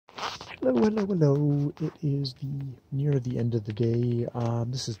Hello, hello, hello. It is near the end of the day.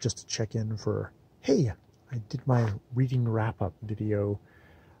 This is just a check-in for, hey, I did my reading wrap-up video.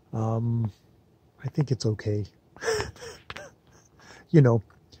 I think it's okay. You know,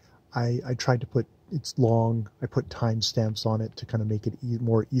 I tried to put, it's long, I put timestamps on it to kind of make it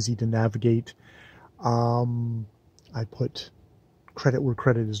more easy to navigate. I put credit where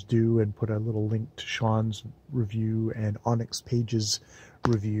credit is due and put a little link to Sean's review and Onyx Page's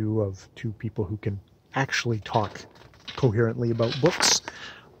review of two people who can actually talk coherently about books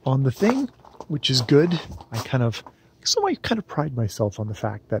on the thing, which is good. I kind of pride myself on the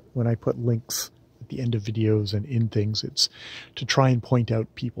fact that when I put links at the end of videos and in things, it's to try and point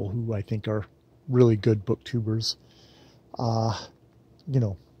out people who I think are really good booktubers. You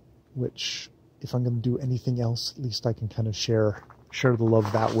know, which if I'm going to do anything else, at least I can kind of share the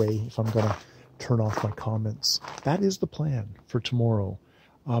love that way if I'm going to turn off my comments. That is the plan for tomorrow.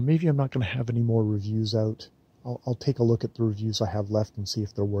 Maybe I'm not going to have any more reviews out. I'll take a look at the reviews I have left and see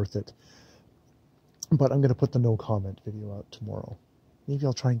if they're worth it. But I'm going to put the no comment video out tomorrow. Maybe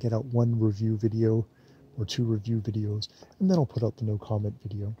I'll try and get out one review video or two review videos, and then I'll put out the no comment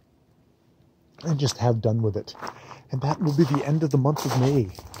video and just have done with it. And that will be the end of the month of May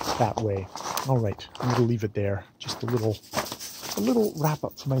that way. All right, I'm going to leave it there. Just a little wrap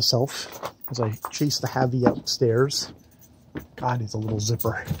up for myself as I chase the Havie upstairs. God, he's a little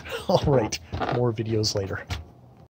zipper. All right, more videos later.